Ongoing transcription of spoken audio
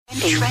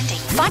Trending.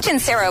 Foch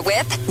and Sarah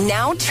with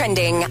Now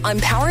Trending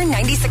on Power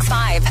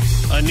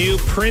 96.5. A new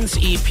Prince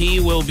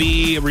EP will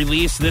be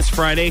released this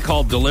Friday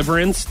called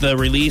Deliverance. The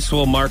release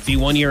will mark the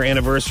 1-year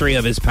anniversary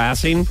of his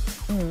passing.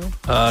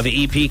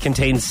 The EP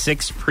contains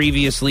 6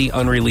 previously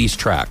unreleased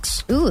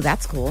tracks. Ooh,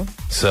 that's cool.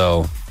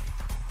 So,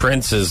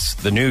 Prince is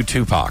the new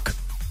Tupac.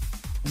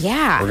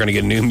 Yeah. We're going to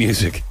get new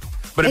music.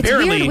 But it's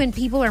apparently, weird when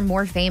people are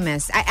more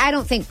famous. I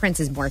don't think Prince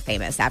is more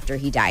famous after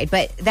he died,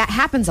 but that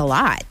happens a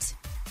lot.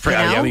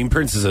 I mean,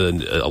 Prince is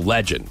a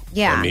legend.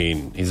 Yeah. I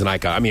mean, he's an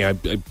icon. I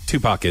mean,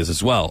 Tupac is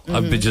as well.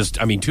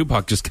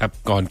 Tupac just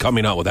kept on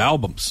coming out with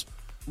albums.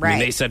 Right. I mean,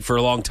 they said for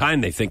a long time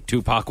they think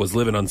Tupac was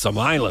living on some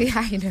island.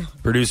 Yeah, I know.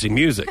 Producing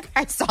music.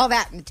 I saw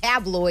that in the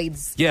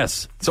tabloids.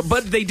 Yes.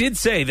 But they did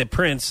say that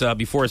Prince,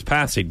 before his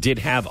passing, did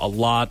have a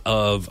lot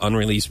of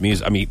unreleased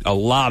music. I mean, a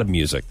lot of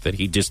music that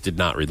he just did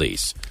not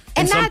release.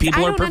 And some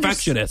people are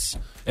perfectionists.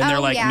 And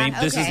they're like, maybe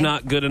this is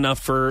not good enough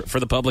for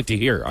the public to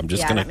hear. I'm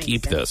just going to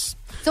keep this.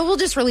 So we'll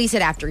just release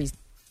it after he's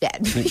dead.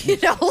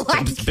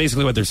 That's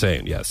basically what they're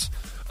saying, yes.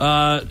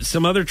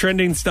 Some other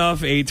trending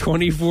stuff. A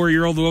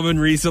 24-year-old woman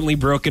recently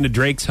broke into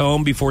Drake's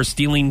home before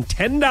stealing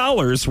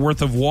 $10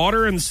 worth of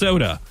water and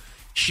soda.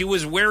 She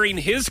was wearing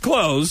his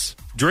clothes,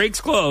 Drake's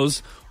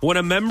clothes, when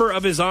a member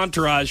of his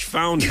entourage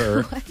found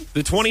her.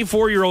 The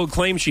 24-year-old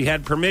claimed she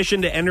had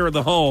permission to enter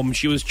the home.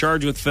 She was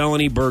charged with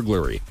felony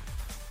burglary.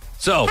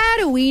 So, how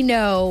do we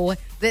know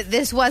that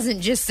this wasn't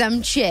just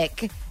some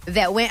chick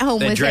that went home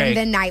with him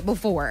the night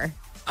before?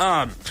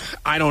 I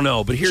don't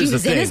know, but here's the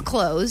thing. She was in his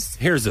clothes.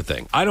 Here's the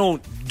thing. I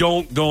don't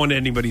go into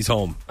anybody's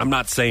home. I'm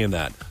not saying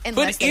that.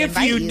 Unless but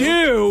if you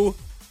do,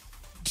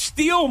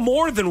 steal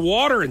more than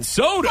water and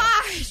soda.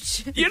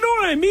 Gosh. You know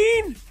what I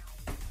mean?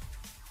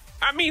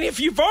 I mean, if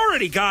you've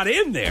already got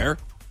in there,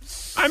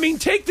 I mean,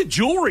 take the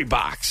jewelry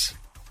box.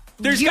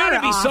 There's got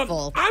to be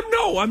awful.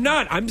 I'm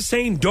not. I'm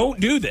saying don't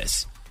do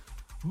this.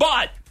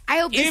 But I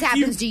hope this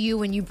happens to you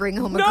when you bring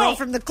home a girl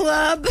from the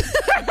club.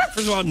 First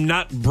of all, I'm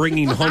not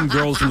bringing home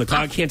girls from the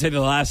club. I can't tell you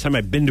the last time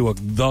I've been to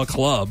the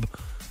club.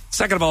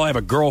 Second of all, I have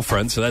a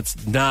girlfriend, so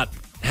that's not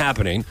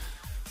happening.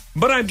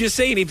 But I'm just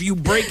saying, if you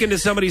break into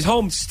somebody's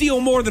home, steal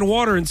more than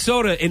water and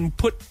soda and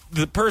put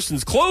the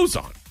person's clothes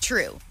on.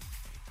 True.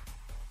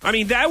 I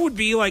mean, that would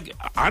be like,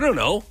 I don't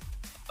know.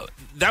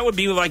 That would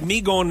be like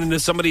me going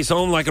into somebody's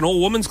home like an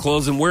old woman's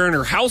clothes and wearing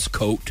her house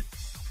coat.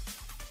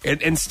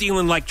 And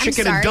stealing like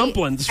chicken and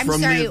dumplings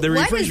from the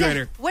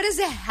refrigerator. What is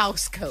a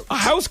house coat? A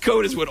house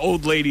coat is what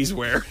old ladies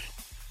wear.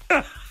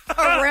 A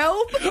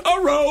robe?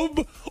 A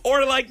robe.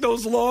 Or like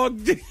those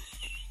long...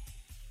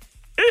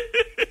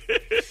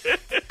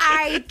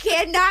 I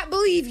cannot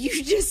believe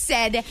you just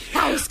said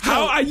house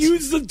coat. I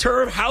use the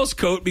term house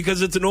coat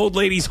because it's an old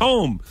lady's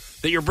home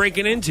that you're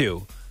breaking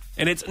into.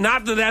 And it's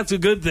not that that's a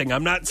good thing.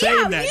 I'm not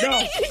saying that.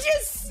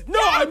 No,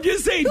 I'm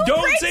just saying,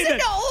 don't say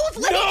that.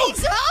 Old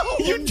lady's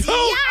home? You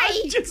don't.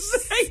 I'm just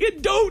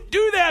saying, don't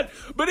do that.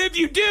 But if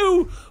you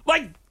do,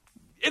 like,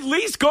 at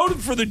least go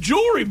for the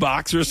jewelry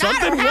box or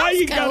something. Why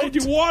you got to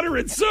do water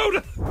and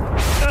soda?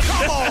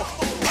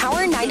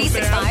 Power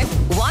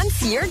 96.5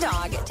 wants your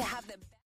dog